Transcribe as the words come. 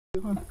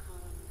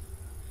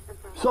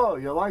So,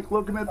 you like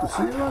looking at the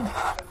ceiling?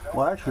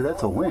 Well, actually,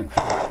 that's a winch.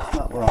 It's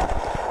not wrong.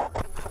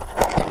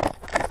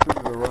 Let's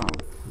turn it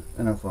around.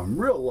 And if I'm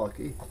real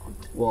lucky,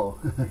 well,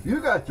 you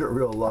guys are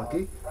real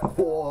lucky.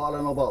 Well, I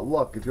don't know about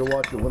luck. If you're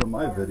watching one of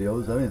my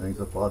videos,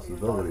 anything's a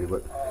possibility,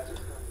 but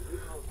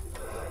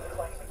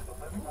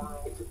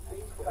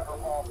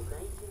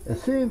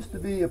it seems to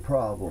be a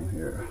problem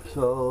here.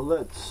 So,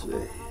 let's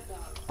see.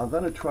 I'm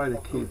going to try to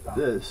keep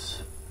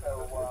this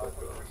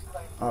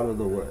out of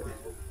the way,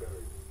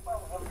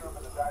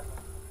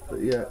 but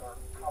yet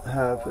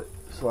have it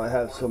so I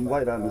have some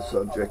light on the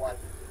subject,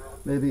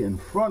 maybe in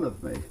front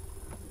of me.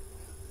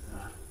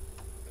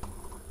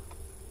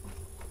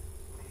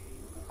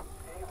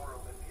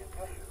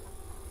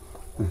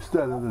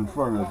 Instead of in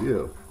front of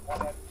you.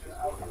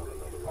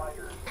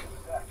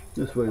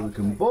 This way we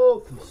can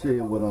both see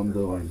what I'm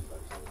doing,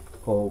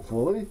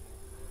 hopefully.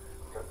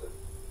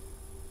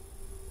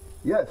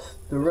 Yes,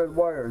 the red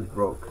wire is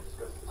broke.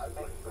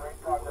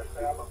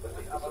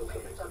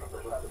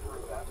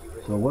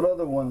 So what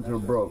other ones are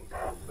broke?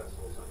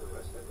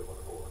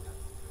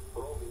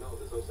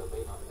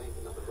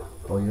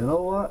 Well, you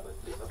know what?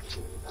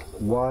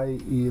 Why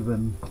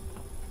even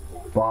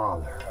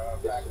bother?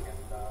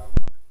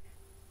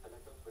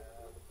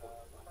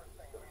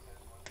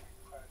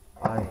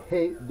 I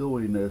hate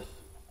doing this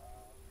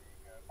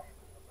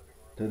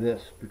to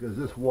this because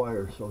this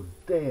wire is so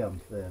damn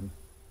thin.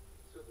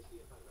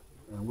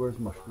 And where's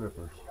my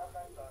strippers?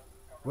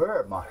 Where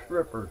are my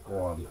strippers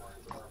going?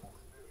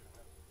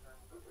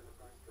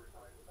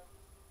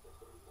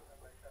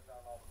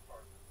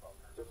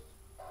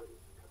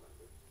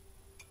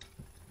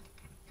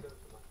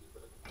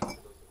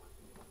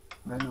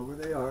 I know where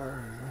they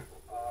are.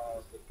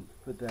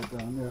 Put that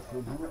down there for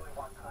a minute.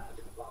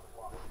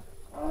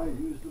 I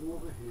used them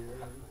over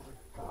here.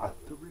 Got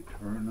to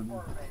return them.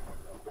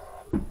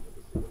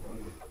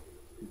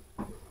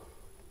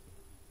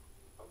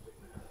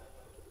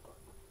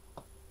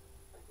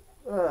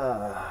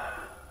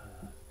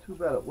 Too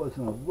bad it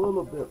wasn't a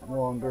little bit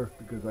longer,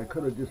 because I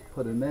could have just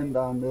put an end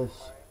on this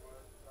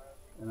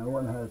and I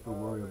wouldn't have to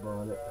worry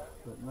about it.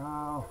 But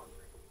now,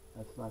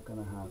 that's not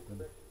going to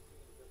happen.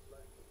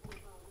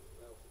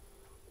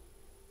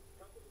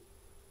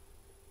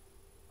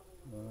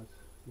 Let's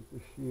get the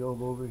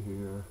shield over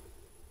here.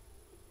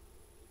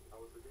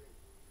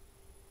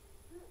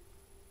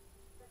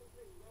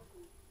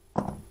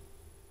 Come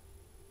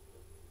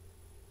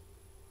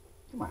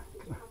on,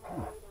 come on, come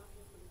on.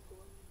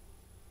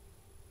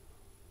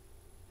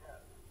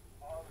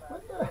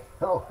 What the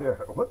hell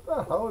here? What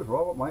the hell is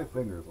wrong with my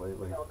fingers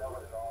lately?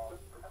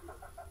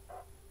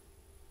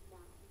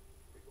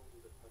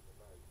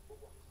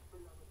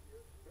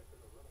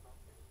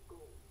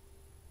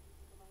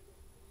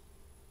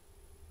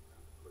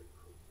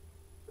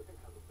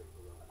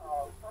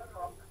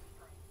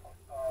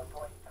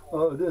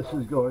 Oh, this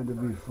is going to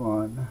be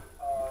fun.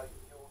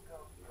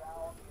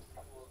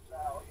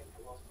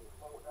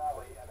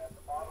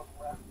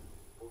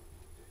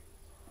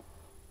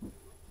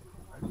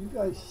 Are you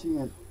guys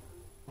seeing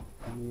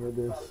any of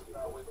this?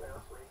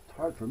 It's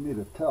hard for me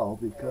to tell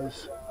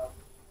because...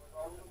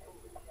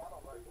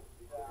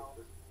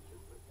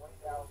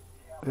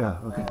 Yeah,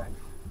 okay.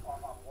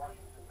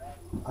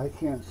 I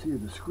can't see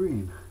the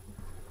screen.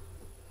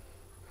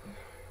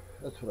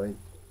 That's what I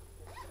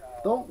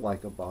don't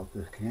like about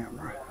this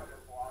camera.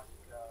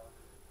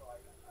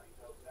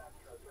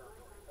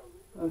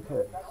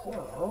 Okay,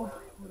 so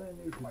what I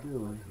need to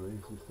do is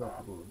raise this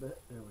up a little bit.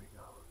 There we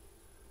go.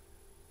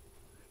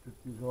 Strip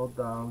these all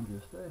down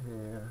just a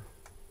hair.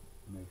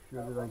 Make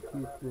sure that I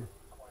keep the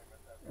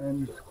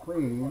ends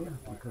clean,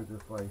 because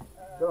if I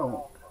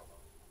don't,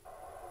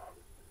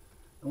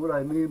 and what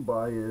I mean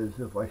by is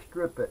if I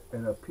strip it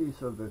and a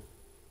piece of the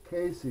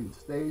casing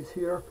stays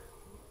here,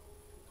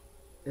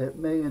 it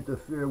may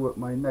interfere with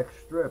my next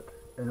strip,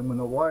 and when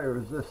the wire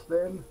is this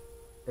thin,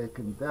 it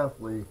can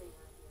definitely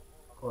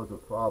cause a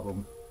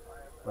problem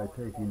by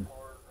taking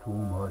too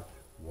much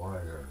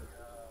wire.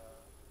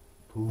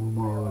 Too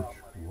much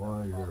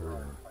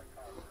wire.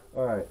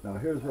 Alright, now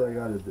here's what I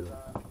got to do.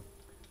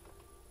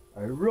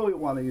 I really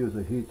want to use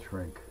a heat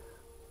shrink.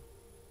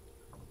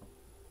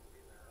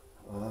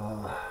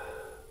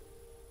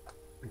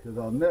 Because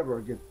I'll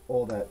never get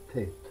all that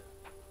taped.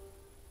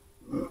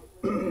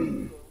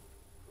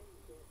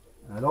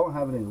 I don't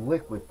have any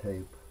liquid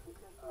tape,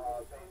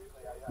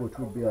 which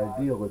would be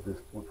ideal at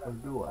this point, or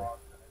do I?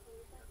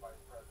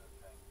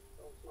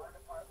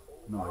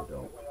 No, I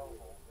don't.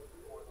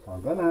 So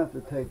I'm going to have to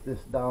take this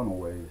down a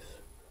ways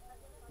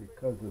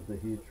because of the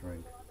heat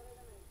shrink.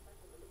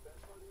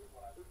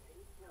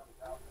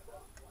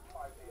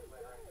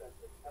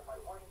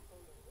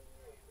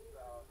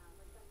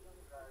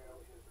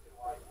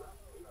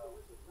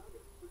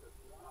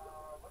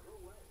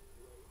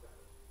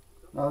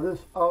 Now this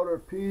outer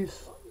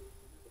piece,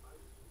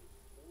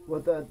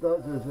 what that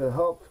does is it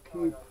helps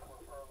keep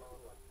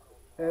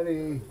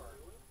any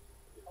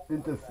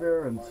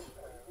interference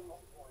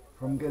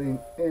from getting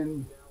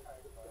in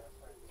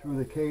through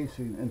the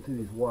casing into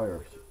these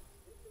wires.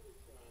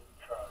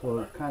 So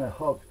it kind of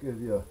helps give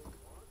you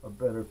a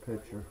better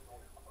picture,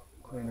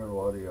 cleaner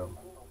audio.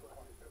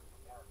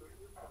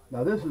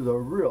 Now this is a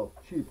real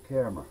cheap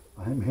camera.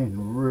 I mean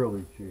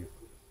really cheap.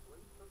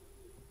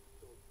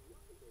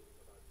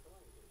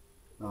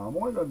 Now I'm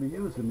only going to be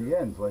using the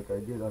ends like I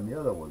did on the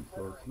other one,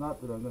 so it's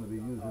not that I'm going to be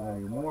using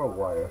any more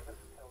wire.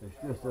 It's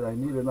just that I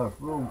need enough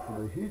room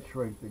for the heat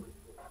shrink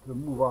to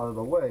move out of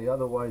the way,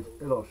 otherwise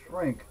it'll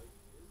shrink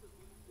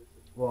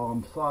while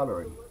I'm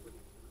soldering,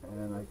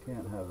 and I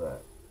can't have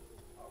that.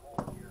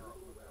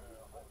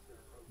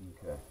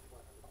 Okay.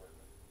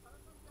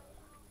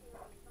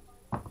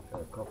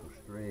 Got a couple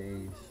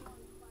strays.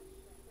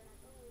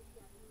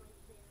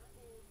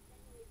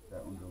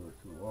 That one's a little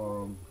too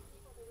long.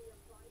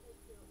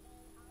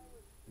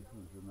 These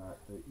ones are not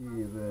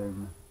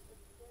even.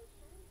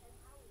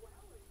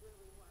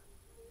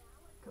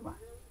 Come on.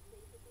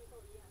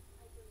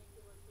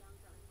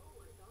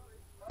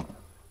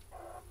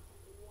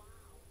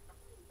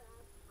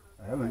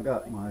 I haven't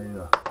got my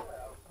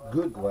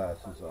good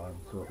glasses on,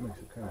 so it makes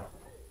it kind of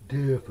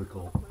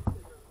difficult.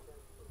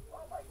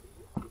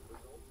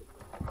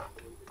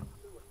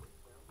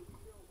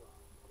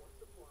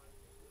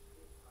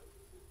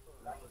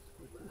 Let's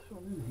put this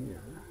one in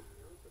here.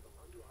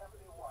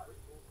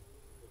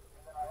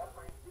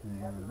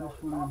 And this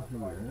one in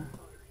here.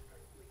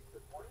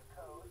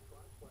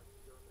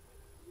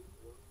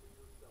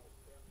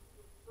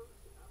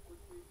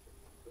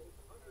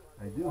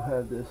 I do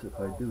have this if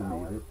I do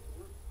need it,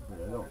 but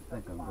I don't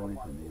think I'm going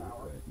to need it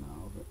right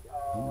now. But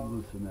let me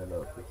loosen that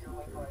up just in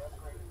case.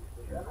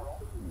 Yeah.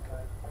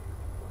 Okay.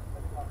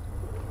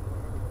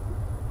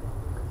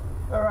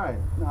 All right,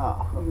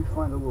 now let me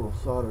find a little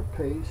solder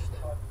paste.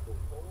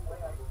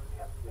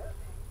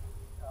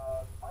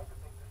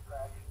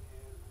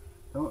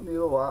 Don't need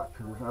a lot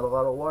because there's not a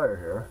lot of wire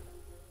here.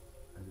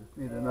 I just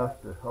need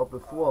enough to help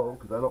it flow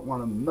because I don't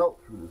want to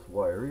melt through this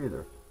wire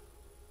either.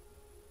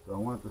 So I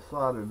want the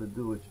solder to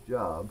do its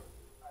job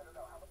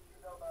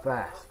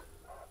fast.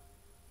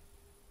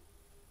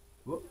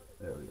 Whoop,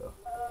 there we go.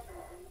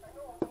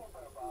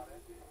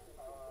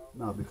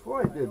 Now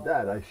before I did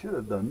that, I should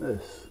have done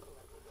this.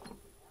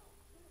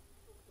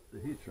 The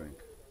heat shrink.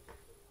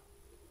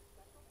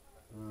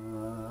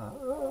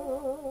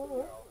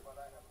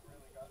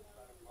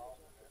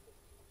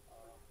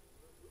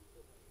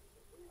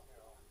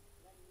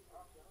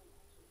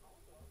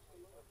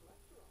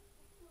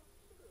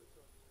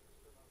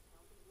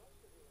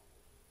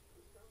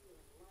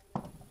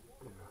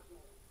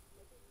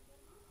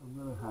 I'm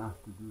going to have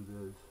to do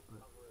this,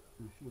 but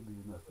there should be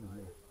enough in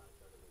here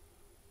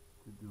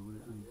to do what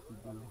it needs to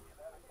do.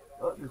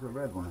 Oh, there's a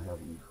red one I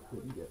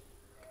didn't get.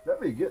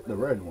 Let me get the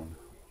red one.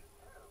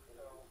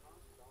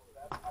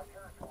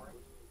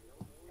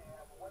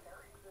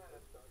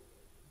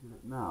 Get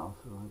it now,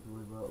 so I don't have to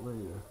worry about it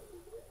later.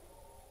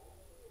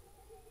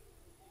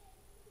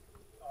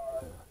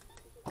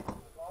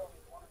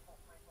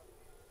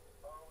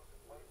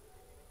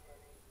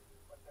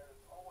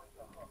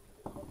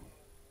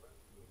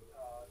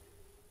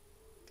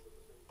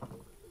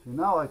 See,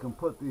 now I can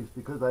put these,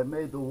 because I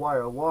made the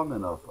wire long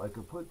enough, I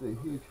can put the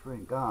heat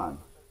shrink on.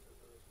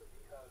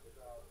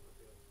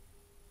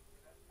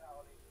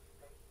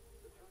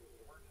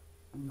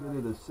 And get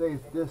it a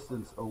safe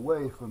distance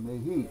away from the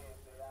heat.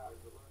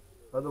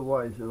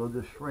 Otherwise it'll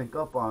just shrink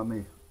up on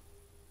me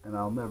and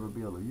I'll never be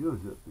able to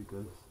use it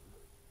because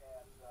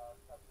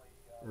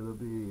it'll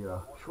be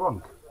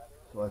shrunk,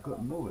 so I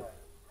couldn't move it.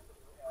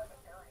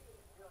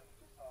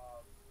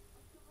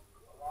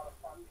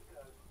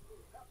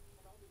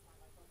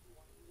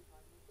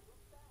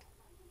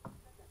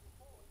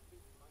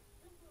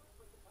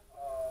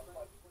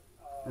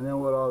 And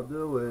then what I'll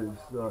do is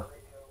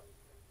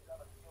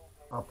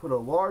I'll put a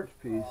large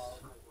piece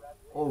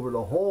over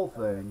the whole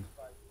thing.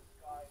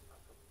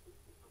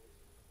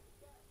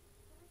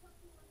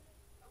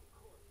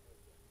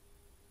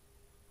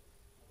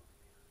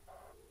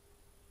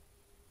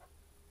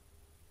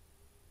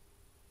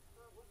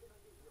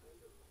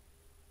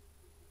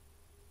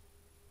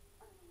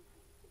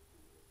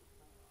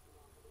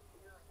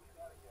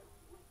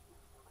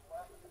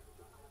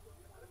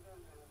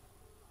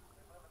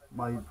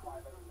 My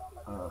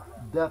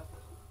depth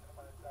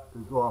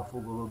is off a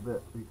little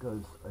bit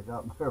because I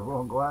got my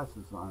wrong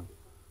glasses on.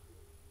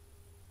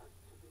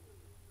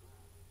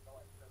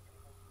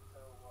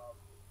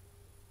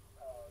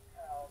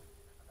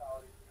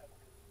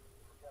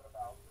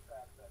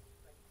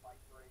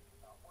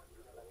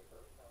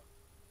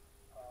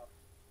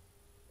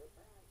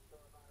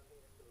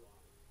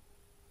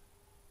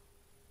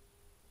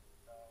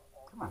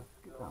 Come on,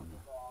 get down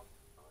there.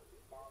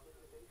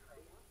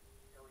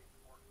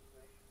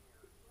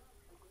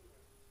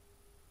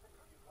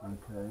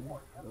 Okay,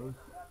 those.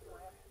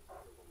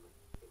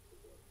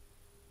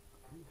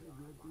 These are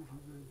good, these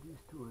are good,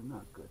 these two are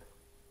not good.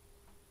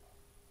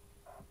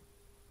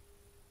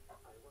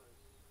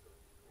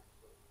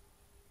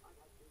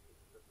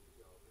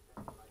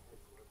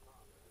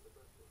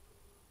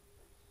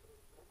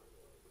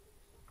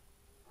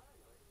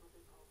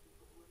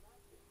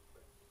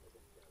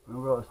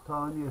 Remember I was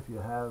telling you if you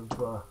have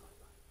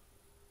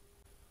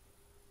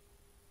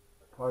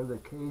part of the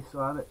case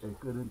on it, it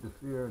could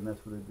interfere, and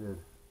that's what it did.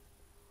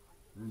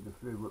 It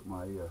interfered with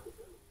my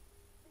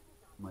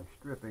my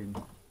stripping,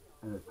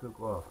 and it took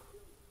off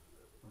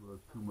a little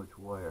too much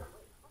wire.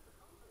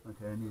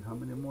 Okay, I need how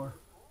many more?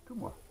 2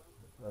 more.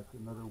 That's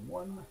another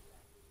 1.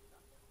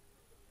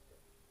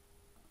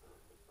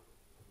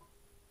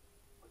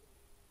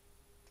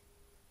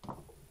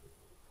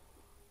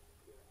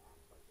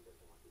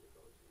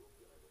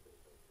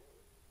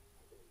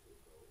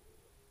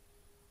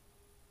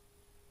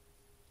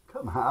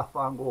 Come half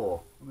on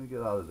goal. Let me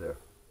get out of there.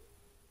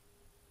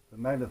 The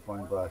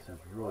magnifying glass is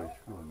really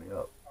screwing me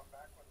up.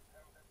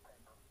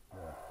 Yeah.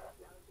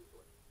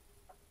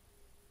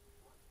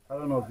 I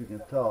don't know if you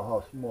can tell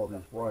how small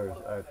these wires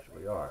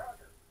actually are,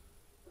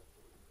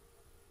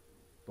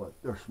 but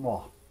they're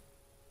small.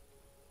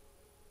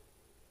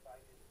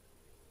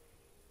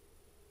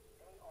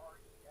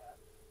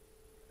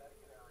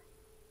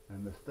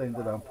 And this thing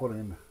that I'm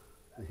putting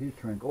the heat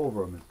shrink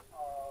over them is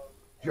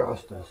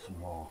just as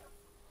small.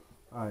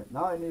 Alright,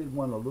 now I need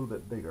one a little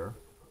bit bigger.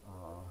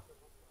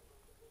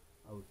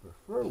 I would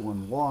prefer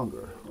one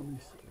longer. Let me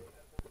see.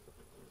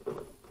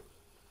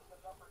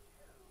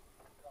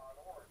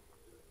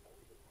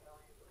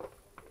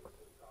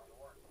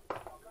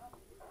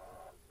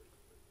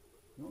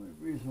 The only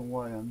reason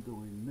why I'm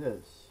doing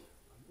this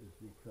is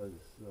because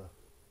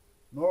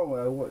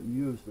normally I wouldn't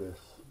use this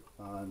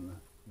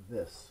on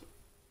this.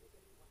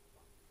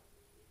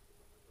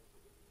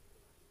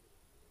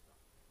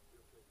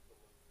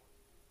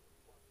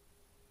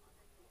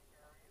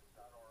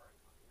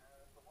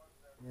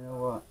 You know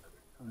what?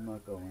 I'm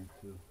not going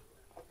to.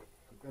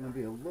 It's going to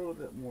be a little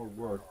bit more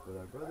work,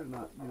 but I'd rather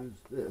not use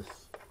this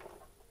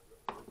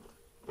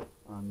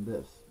on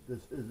this. This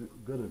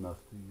isn't good enough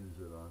to use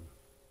it on.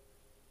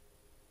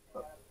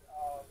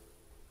 Oh.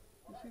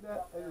 You see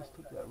that? I just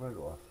took that right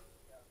off.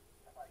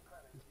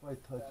 Just by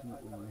touching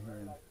it with my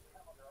hand.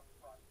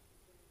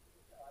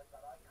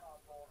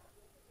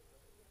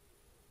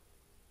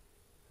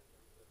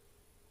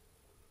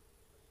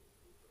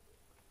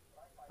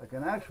 I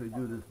can actually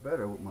do this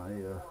better with my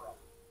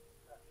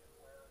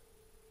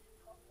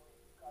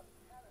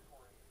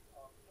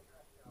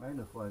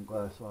magnifying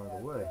glass out of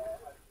the way.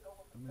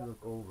 Let me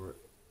look over it.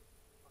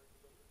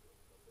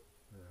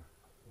 There.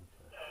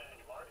 Okay.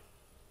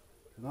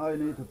 So now I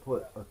need to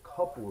put a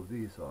couple of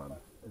these on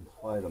and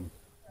slide them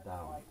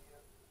down.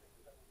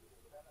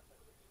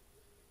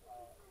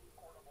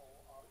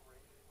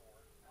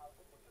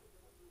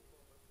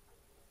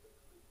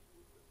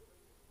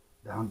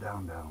 Down,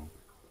 down, down.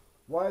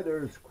 Why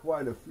there's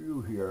quite a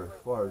few here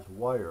as far as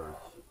wires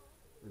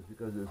is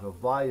because there's a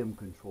volume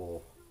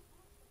control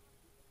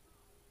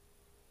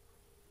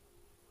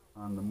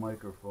on the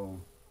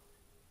microphone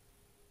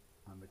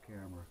on the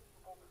camera.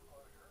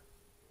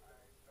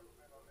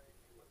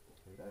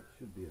 Okay, that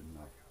should be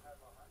enough.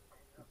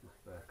 Put this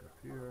back up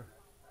here.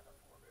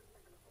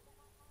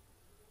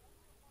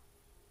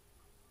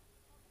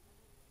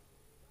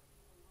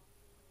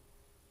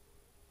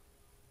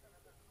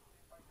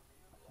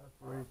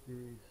 Separate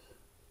these.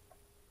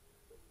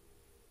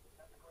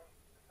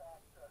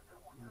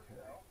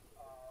 Okay.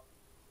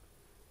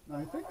 Now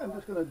I think I'm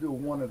just going to do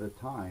one at a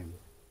time.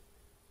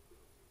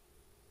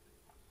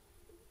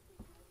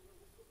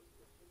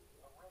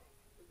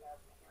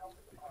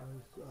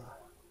 Because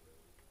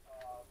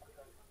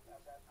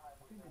I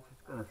think it's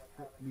just going to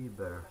fit me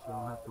better, so I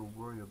don't have to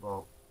worry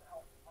about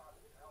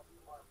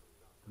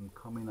them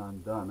coming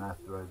undone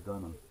after I've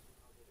done them.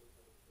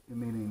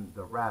 Meaning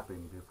the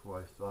wrapping before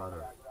I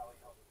solder.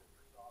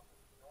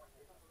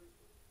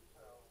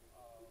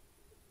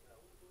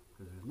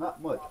 Because there's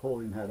not much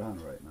holding that on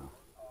right now.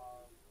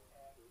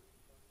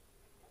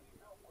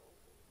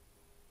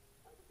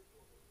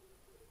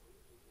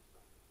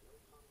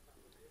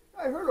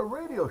 I heard a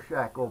Radio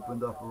Shack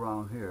opened up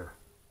around here.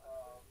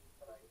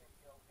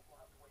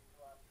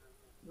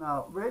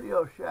 Now,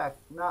 Radio Shack,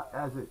 not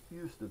as it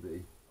used to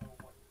be,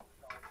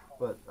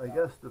 but I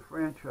guess the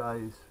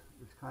franchise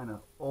is kind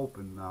of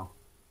open now.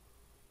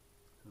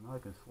 So now I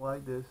can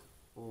slide this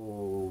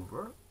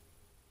over.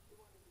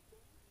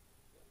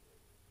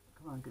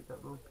 Come on, get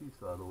that little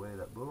piece out of the way.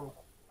 That little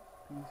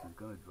piece is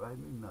going to drive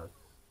me nuts.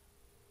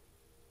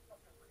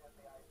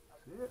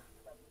 See it?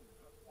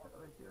 That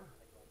right there?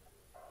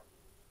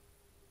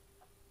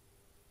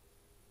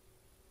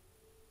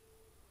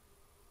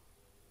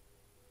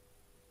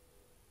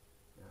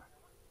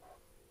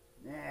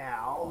 Yeah.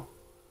 Now,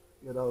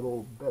 get out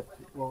old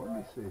Betsy. Well, let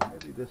me see.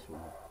 Maybe this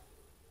one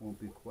won't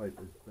be quite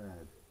as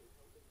bad.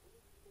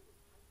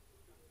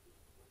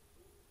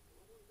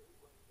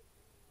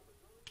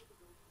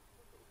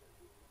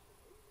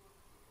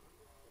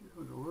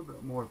 With a little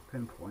bit more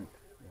pinpoint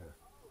there.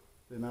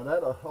 See, now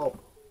that'll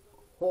help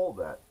hold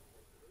that.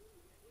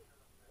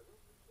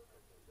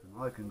 So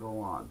now I can go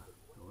on.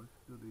 So let's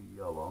do the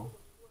yellow.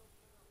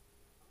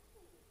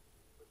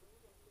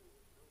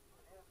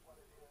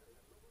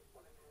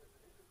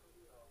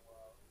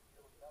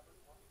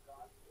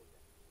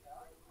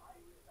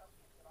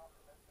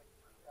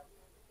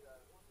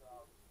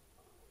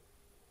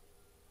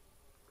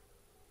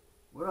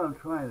 what I'm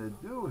trying to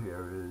do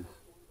here is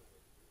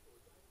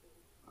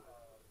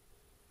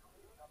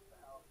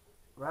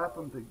wrap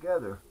them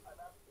together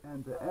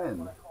end to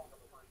end.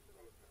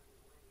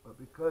 But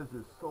because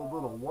there's so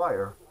little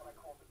wire,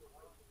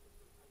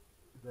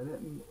 I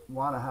didn't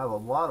want to have a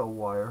lot of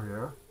wire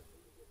here.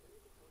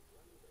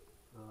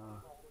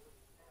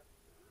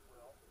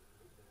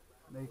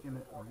 Making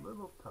it a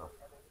little tough.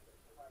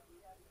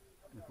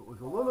 If it was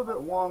a little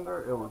bit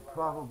longer, it would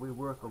probably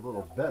work a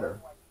little better.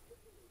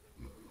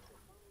 It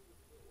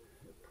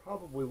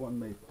probably wouldn't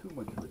make too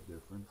much of a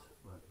difference,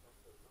 but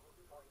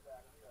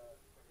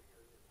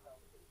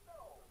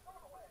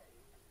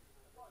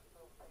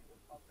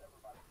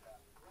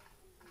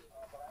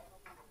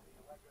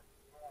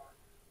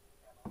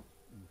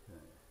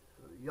okay.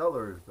 So the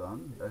yellow is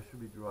done. That should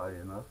be dry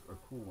enough or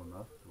cool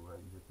enough so I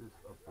can get this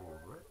up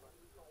over it.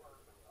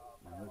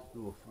 And let's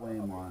do a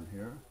flame on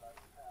here.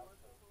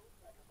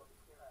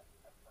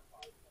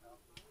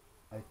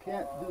 I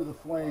can't do the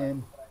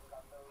flame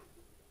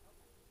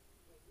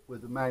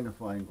with the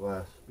magnifying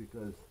glass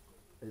because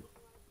it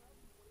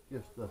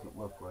just doesn't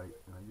look right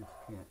and I just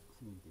can't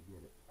seem to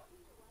get it.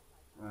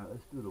 Alright,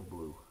 let's do the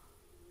blue.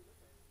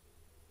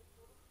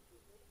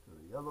 So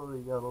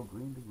the yellow,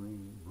 green to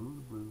green, blue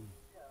to blue.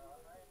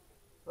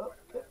 Oh,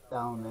 get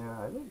down there.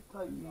 I didn't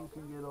tell you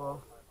can get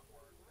off.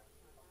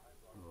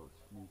 A little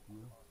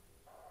sneaky.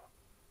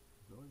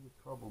 There's always a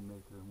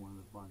troublemaker in one of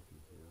the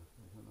bunches here.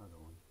 There's another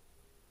one.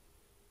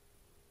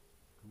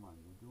 Come on,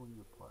 you're doing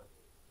your part.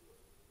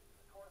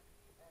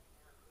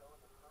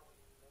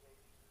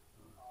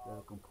 Instead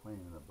of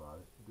complaining about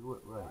it, do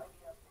it right.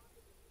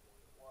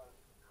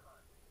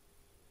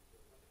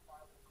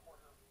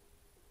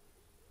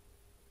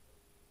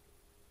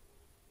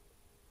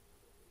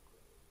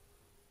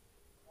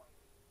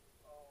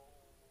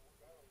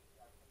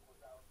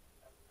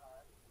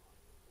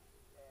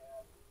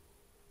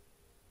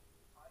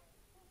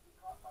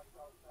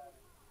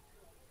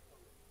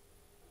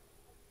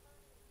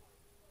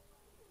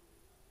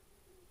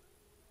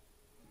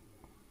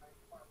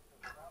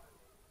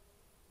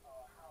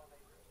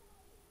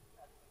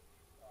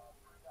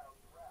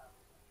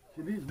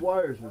 See, these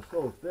wires are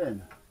so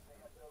thin.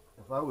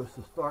 If I was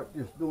to start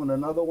just doing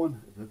another one,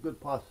 there's a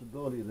good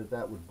possibility that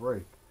that would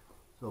break.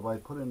 So if I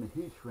put in the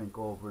heat shrink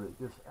over it, it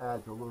just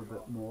adds a little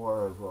bit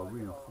more of a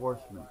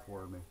reinforcement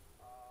for me.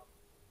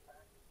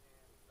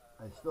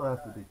 I still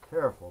have to be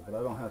careful, but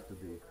I don't have to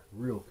be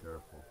real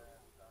careful.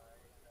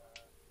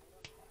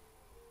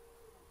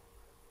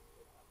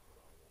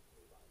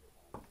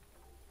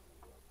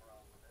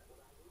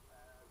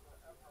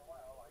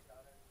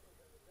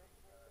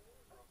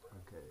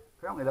 Okay,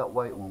 apparently that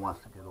white one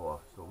wants to get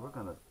off, so we're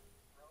going to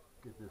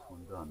get this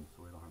one done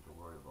so we don't have to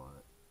worry about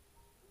it.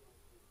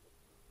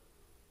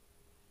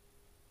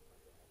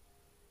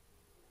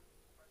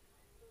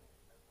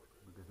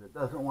 Because it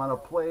doesn't want to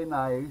play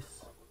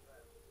nice.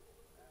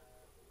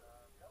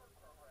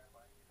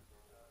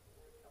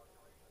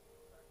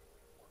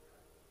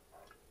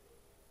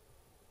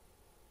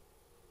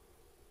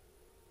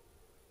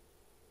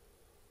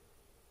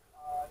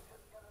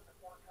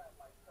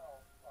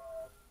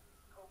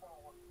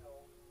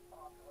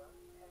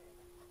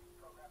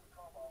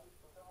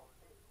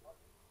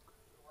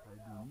 I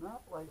do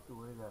not like the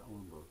way that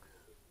one looks.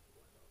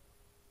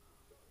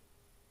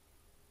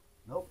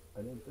 Nope,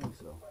 I didn't think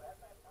so.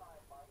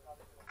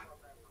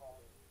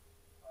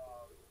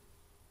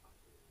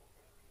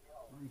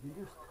 You can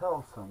just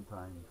tell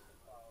sometimes.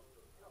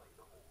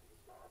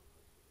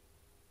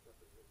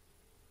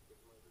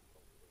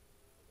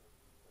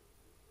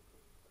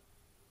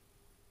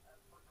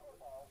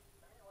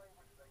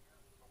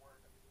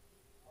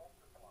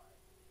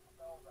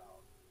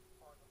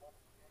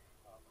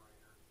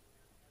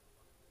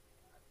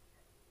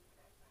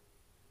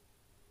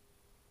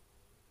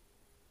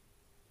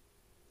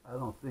 I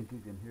don't think you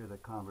can hear the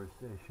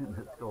conversation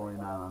that's going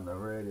on the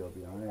radio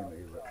behind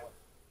me, but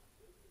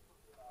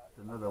it's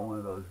another one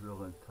of those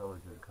real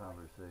intelligent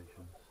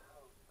conversations.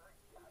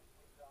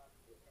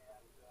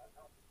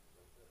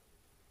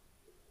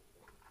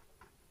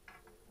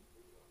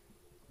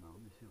 Now let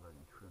me see if I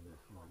can trim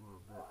this one a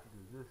little bit,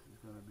 because this is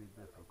going to be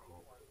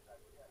difficult.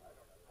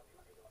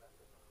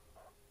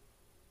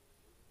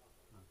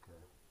 Okay,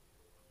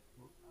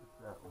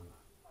 what's that one?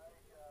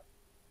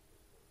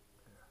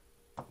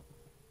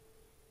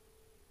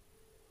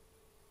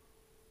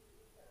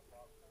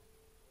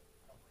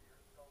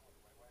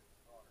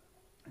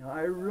 Now,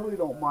 I really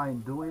don't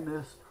mind doing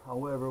this.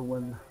 However,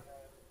 when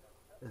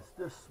it's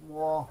this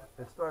small,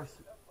 it starts.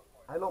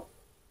 I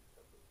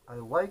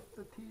like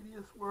the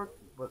tedious work,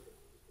 but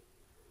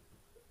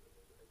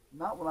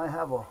not when I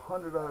have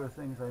 100 other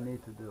things I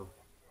need to do.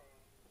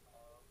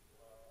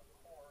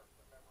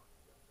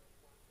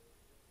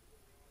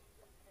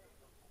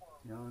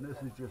 You know, and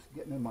this is just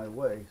getting in my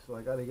way, so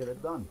I got to get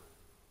it done.